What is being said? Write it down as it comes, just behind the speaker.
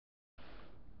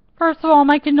First of all,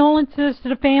 my condolences to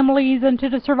the families and to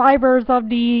the survivors of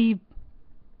the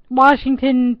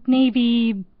Washington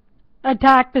Navy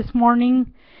attack this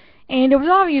morning. And it was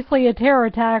obviously a terror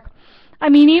attack. I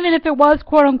mean, even if it was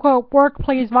quote-unquote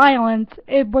workplace violence,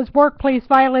 it was workplace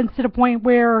violence to the point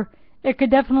where it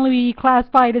could definitely be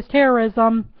classified as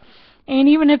terrorism. And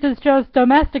even if it's just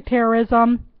domestic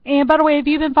terrorism. And by the way, if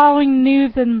you've been following the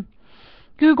news and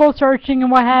Google searching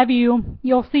and what have you,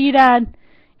 you'll see that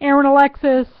Aaron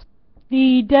Alexis,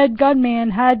 the dead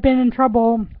gunman, had been in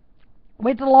trouble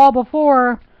with the law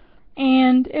before.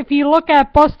 And if you look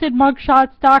at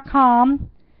bustedmugshots.com,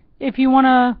 if you want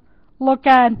to look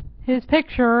at his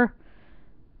picture,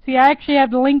 see, I actually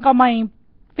have the link on my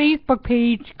Facebook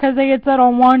page because they had said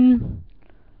on one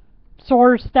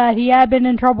source that he had been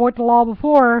in trouble with the law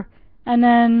before, and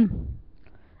then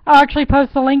I'll actually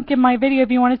post a link in my video if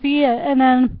you want to see it, and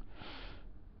then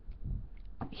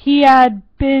he had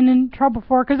been in trouble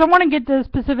for, because I want to get the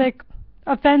specific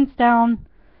offense down.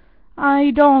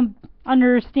 I don't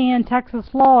understand Texas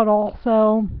law at all,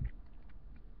 so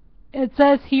it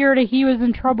says here that he was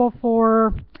in trouble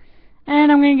for,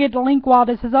 and I'm going to get the link while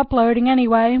this is uploading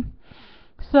anyway.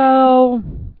 So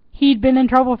he'd been in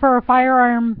trouble for a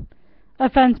firearm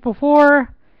offense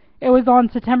before. It was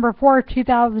on September 4th,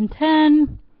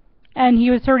 2010, and he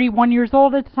was 31 years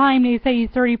old at the time. They say he's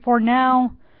 34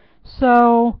 now.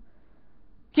 So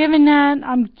given that,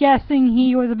 I'm guessing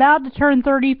he was about to turn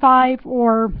 35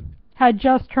 or had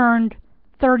just turned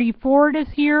 34 this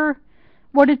year.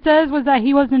 What it says was that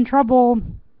he was in trouble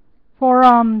for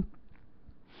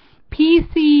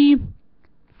PC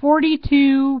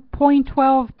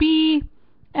 42.12b,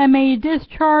 MA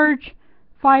discharge,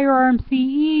 firearm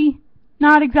CE.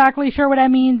 Not exactly sure what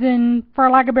that means in, for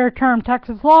lack of a better term,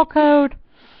 Texas law code.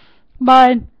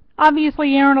 But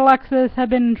obviously Aaron Alexis had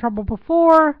been in trouble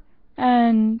before,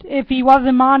 and if he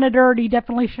wasn't monitored, he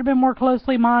definitely should have been more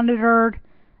closely monitored,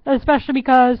 especially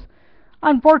because,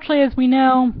 unfortunately, as we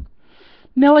know,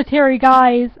 military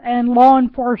guys and law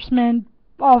enforcement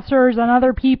officers and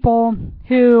other people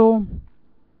who,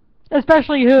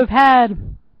 especially who have had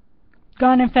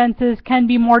gun offenses, can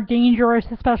be more dangerous,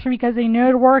 especially because they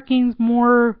know the workings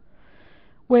more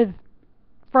with,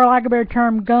 for lack of a better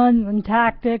term, guns and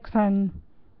tactics and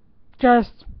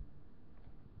just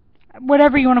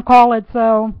whatever you want to call it.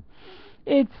 So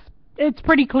it's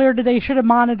pretty clear that they should have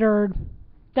monitored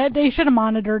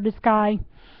this guy.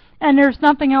 And there's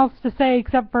nothing else to say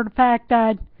except for the fact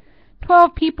that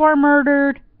 12 people are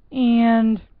murdered,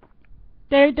 and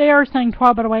they are saying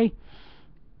 12, by the way.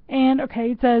 And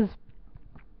okay, it says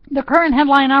the current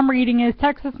headline I'm reading is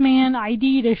Texas man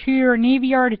ID'd to shooter Navy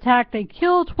Yard attack. They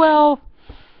killed 12,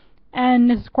 and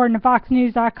this is according to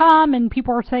FoxNews.com. And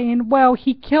people are saying, well,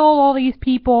 he killed all these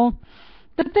people.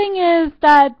 The thing is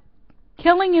that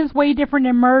killing is way different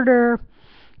than murder.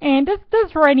 And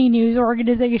this for any news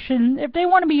organization, if they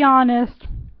want to be honest,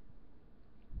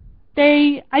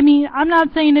 I'm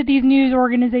not saying that these news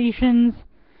organizations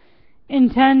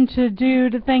intend to do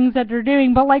the things that they're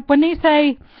doing, but like when they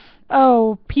say,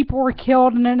 oh, people were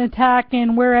killed in an attack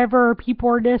and wherever, people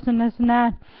were this and this and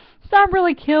that, it's not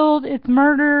really killed, it's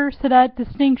murder, so that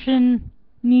distinction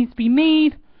needs to be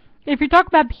made. If you're talking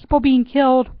about people being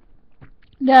killed,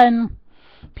 then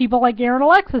people like Aaron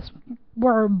Alexis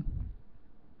were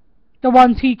the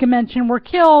ones who you can mention were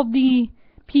killed. The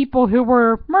people who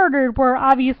were murdered were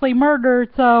obviously murdered,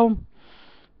 so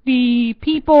the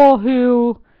people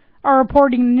who are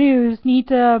reporting the news need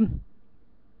to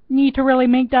really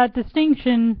make that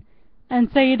distinction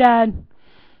and say that,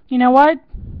 you know what,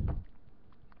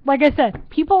 like I said,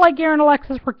 people like Aaron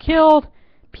Alexis were killed.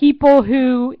 People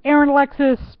who Aaron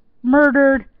Alexis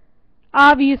murdered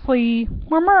obviously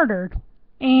were murdered,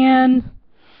 and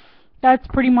that's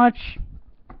pretty much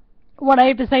what I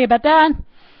have to say about that.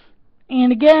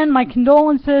 And again, my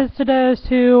condolences to those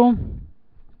who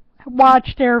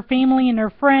watched their family and their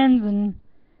friends and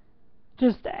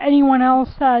just anyone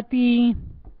else at the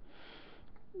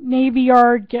Navy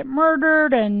Yard get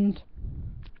murdered. And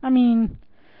I mean,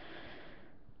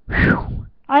 whew,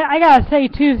 I gotta say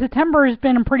too, September has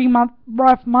been a pretty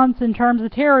rough month in terms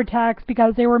of terror attacks,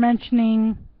 because they were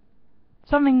mentioning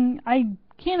something, I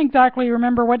can't exactly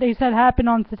remember what they said happened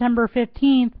on September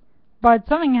 15th, but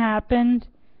something happened.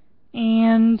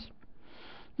 And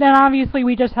then obviously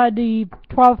we just had the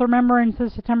 12th remembrance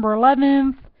of September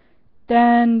 11th.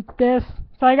 Then this.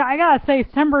 So I gotta say,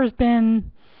 September has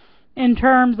been, in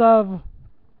terms of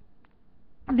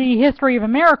the history of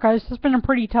America, it's just been a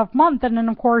pretty tough month. And then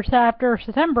of course after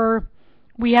September,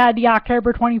 we had the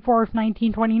October 24th,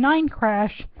 1929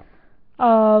 crash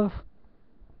of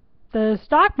the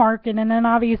stock market. And then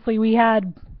obviously we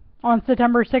had on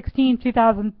September 16,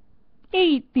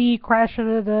 2008, the crash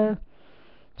of the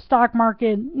stock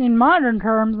market in modern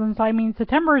terms. And so, I mean,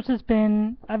 September has just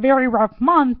been a very rough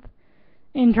month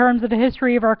in terms of the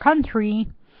history of our country.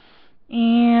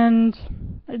 And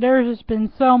there's just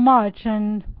been so much,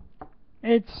 and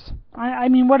I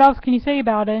mean, what else can you say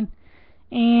about it?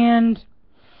 And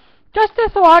just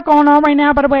there's a lot going on right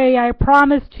now. By the way, I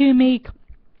promised to make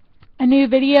a new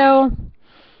video,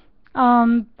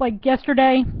 like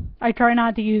yesterday. I try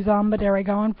not to use them, but there I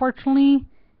go, unfortunately.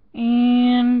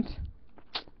 And,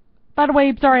 by the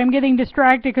way, sorry, I'm getting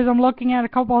distracted because I'm looking at a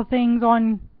couple of things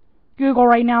on Google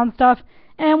right now and stuff.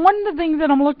 And one of the things that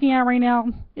I'm looking at right now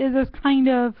is this kind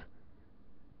of,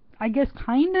 I guess,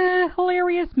 kind of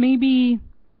hilarious, maybe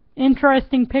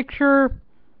interesting picture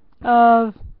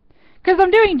of, because I'm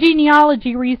doing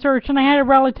genealogy research, and I had a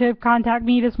relative contact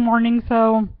me this morning.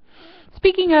 So,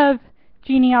 speaking of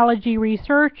genealogy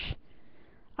research,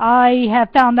 I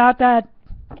have found out that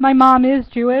my mom is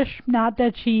Jewish. Not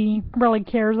that she really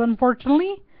cares,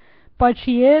 unfortunately, but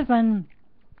she is, and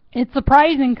it's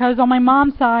surprising because on my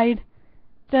mom's side,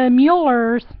 the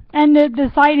Muellers, and the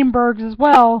Seidenbergs as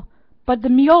well, but the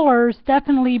Muellers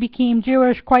definitely became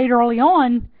Jewish quite early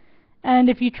on. And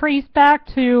if you trace back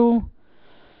to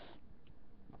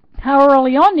how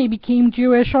early on they became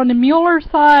Jewish, on the Mueller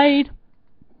side,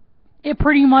 it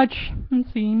pretty much,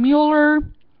 let's see, Mueller,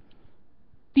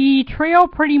 the trail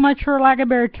pretty much, for lack of a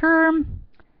better term,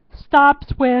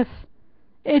 stops with,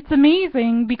 it's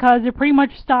amazing because it pretty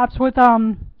much stops with,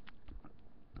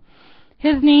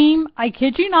 his name, I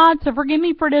kid you not, so forgive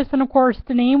me for this, and of course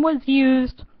the name was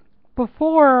used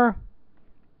before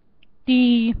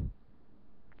the,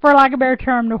 for lack of a better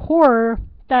term, the horror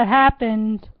that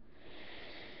happened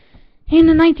in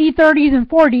the 1930s and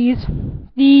 40s.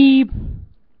 The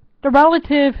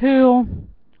relative who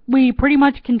we pretty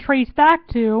much can trace back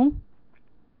to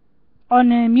on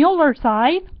the Mueller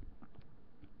side,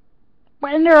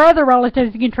 and there are other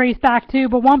relatives you can trace back to,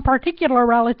 but one particular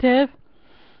relative,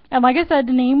 and like I said,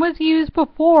 the name was used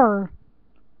before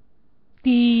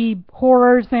the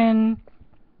horrors in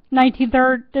the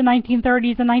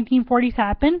 1930s and 1940s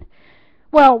happened.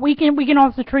 Well, we can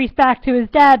also trace back to his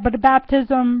dad, but the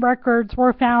baptism records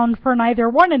were found for neither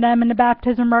one of them, and the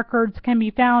baptism records can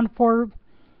be found for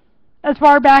as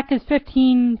far back as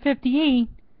 1558.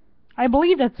 I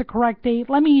believe that's the correct date.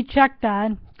 Let me check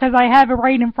that, because I have it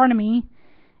right in front of me.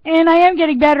 And I am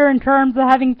getting better in terms of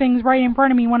having things right in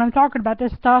front of me when I'm talking about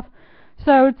this stuff.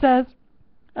 So it says,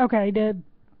 okay,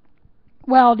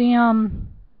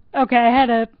 okay, I had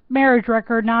a marriage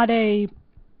record, not a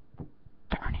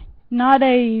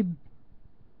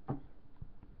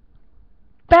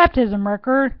baptism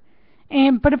record.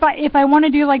 But if I want to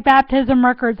do like baptism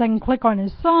records, I can click on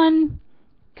his son,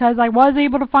 because I was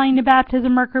able to find a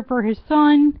baptism record for his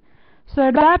son. So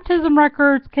the baptism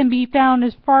records can be found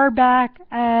as far back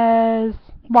as,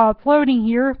 while it's loading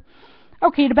here.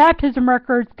 Okay, the baptism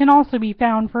records can also be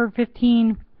found for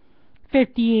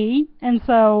 1558, and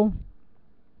so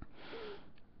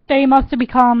they must have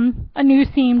become a new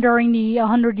theme during the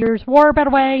 100 Years' War. By the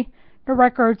way, the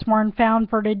records weren't found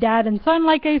for the dad and son,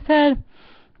 like I said,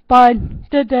 but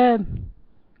the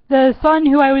son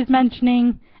who I was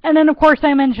mentioning, and then of course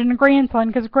I mentioned the grandson,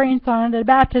 because the grandson had a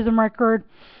baptism record.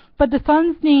 But the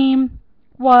son's name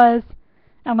was,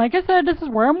 and like I said, this is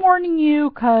where I'm warning you,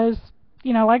 because,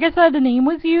 you know, like I said, the name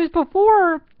was used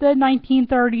before the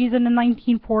 1930s and the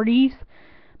 1940s,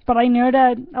 but I know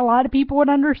that a lot of people would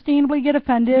understandably get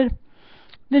offended.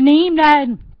 The name that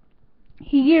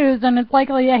he used, and it's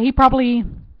likely that he probably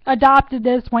adopted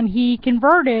this when he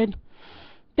converted,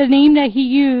 the name that he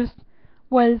used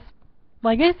was,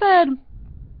 like I said,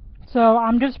 so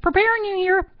I'm just preparing you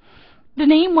here, the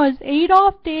name was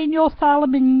Adolf Daniel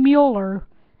Solomon Mueller,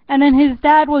 and then his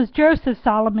dad was Joseph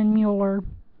Solomon Mueller.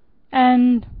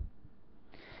 And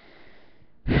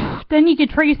then you could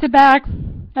trace it back,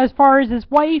 as far as his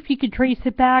wife, you could trace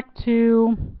it back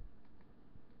to,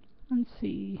 let's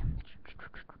see,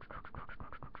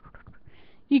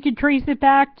 you could trace it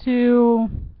back to,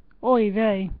 oy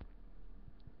vey,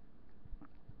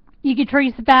 you could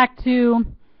trace it back to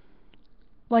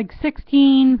like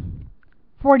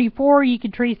 1644, you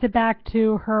could trace it back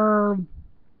to her,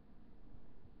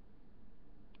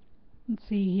 let's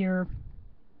see here,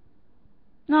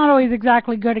 not always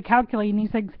exactly good at calculating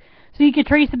these things, so you could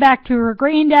trace it back to her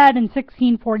granddad in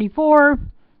 1644.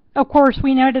 Of course,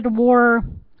 we know that the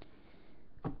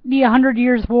 100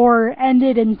 Years' War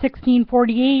ended in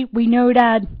 1648. We know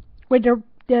that with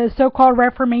the so-called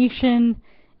Reformation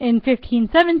in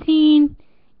 1517,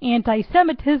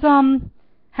 anti-Semitism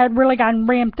had really gotten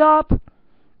ramped up.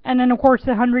 And then, of course,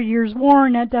 the 100 Years' War,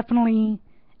 and that definitely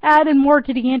added more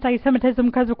to the anti-Semitism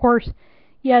because, of course,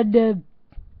 you had the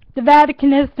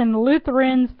Vaticanists and the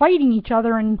Lutherans fighting each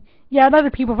other, and you had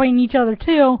other people fighting each other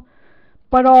too,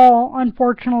 but all,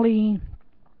 unfortunately,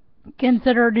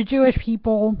 considered the Jewish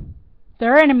people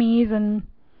their enemies. And,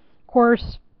 of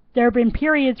course, there have been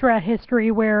periods throughout history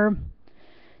where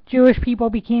Jewish people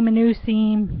became a new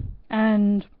theme,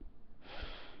 and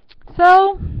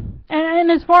so,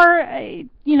 and as far,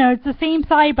 it's the same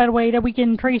side, by the way, that we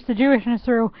can trace the Jewishness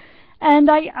through, and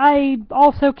I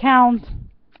also count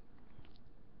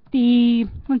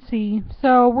let's see,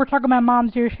 so we're talking about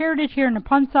Mom's Jewish heritage here on the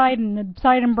Punt side and the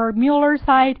Seidenberg-Mueller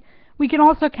side. We can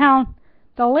also count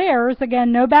the Lairs.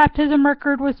 Again, no baptism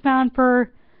record was found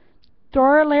for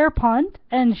Dora Lair Punt,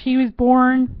 and she was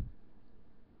born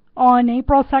on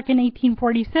April 2nd,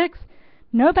 1846.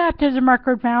 No baptism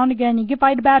record found. Again, you can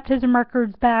find the baptism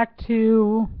records back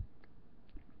to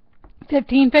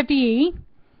 1558,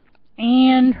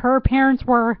 and her parents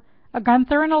were a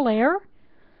Gunther and a Lair.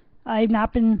 I've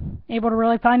not been able to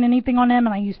really find anything on them,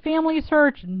 and I used Family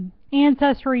Search and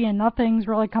Ancestry, and nothing's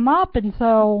really come up, and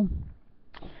so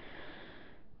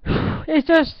it's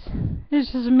just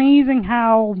amazing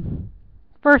how,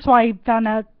 first of all, I found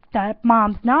out that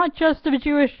Mom's not just of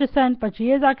Jewish descent, but she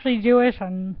is actually Jewish,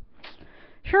 and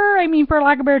sure, I mean, for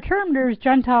lack of a better term, there's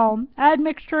Gentile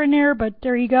admixture in there, but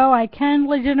there you go, I can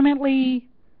legitimately,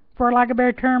 for lack of a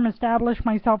better term, establish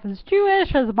myself as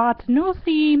Jewish, as a Bat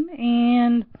Nusi,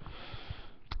 and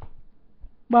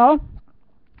well,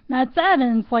 that's that.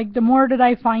 And it's like, the more that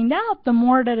I find out, the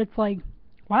more that it's like,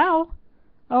 wow,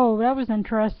 oh, that was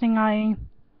interesting. I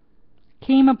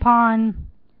came upon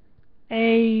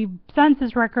a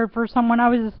census record for someone.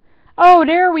 Oh,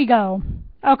 there we go.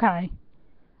 Okay.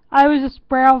 I was just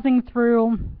browsing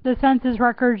through the census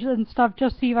records and stuff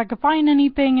just to see if I could find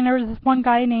anything, and there was this one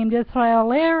guy named Israel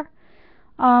Lair,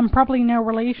 probably no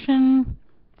relation,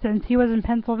 since he was in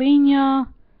Pennsylvania,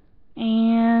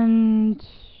 and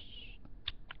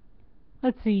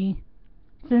let's see,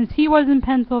 since he was in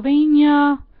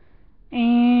Pennsylvania,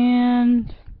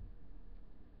 and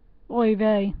oy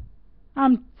vey,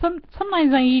 sometimes my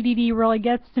ADD really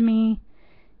gets to me,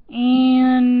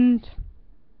 and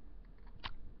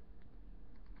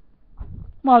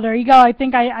well, there you go. I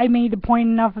think I made a point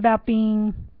enough about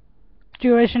being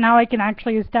Jewish and how I can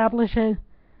actually establish it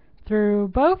through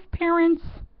both parents,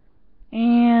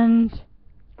 and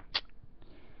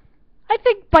I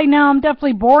think by now I'm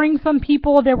definitely boring some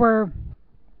people. There were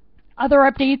other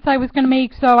updates I was going to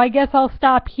make, so I guess I'll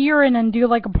stop here and then do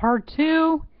like a part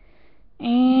 2.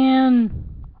 And,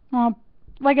 well,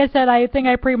 like I said, I think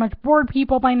I pretty much bored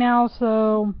people by now,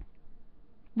 so,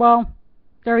 well,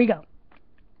 there you go.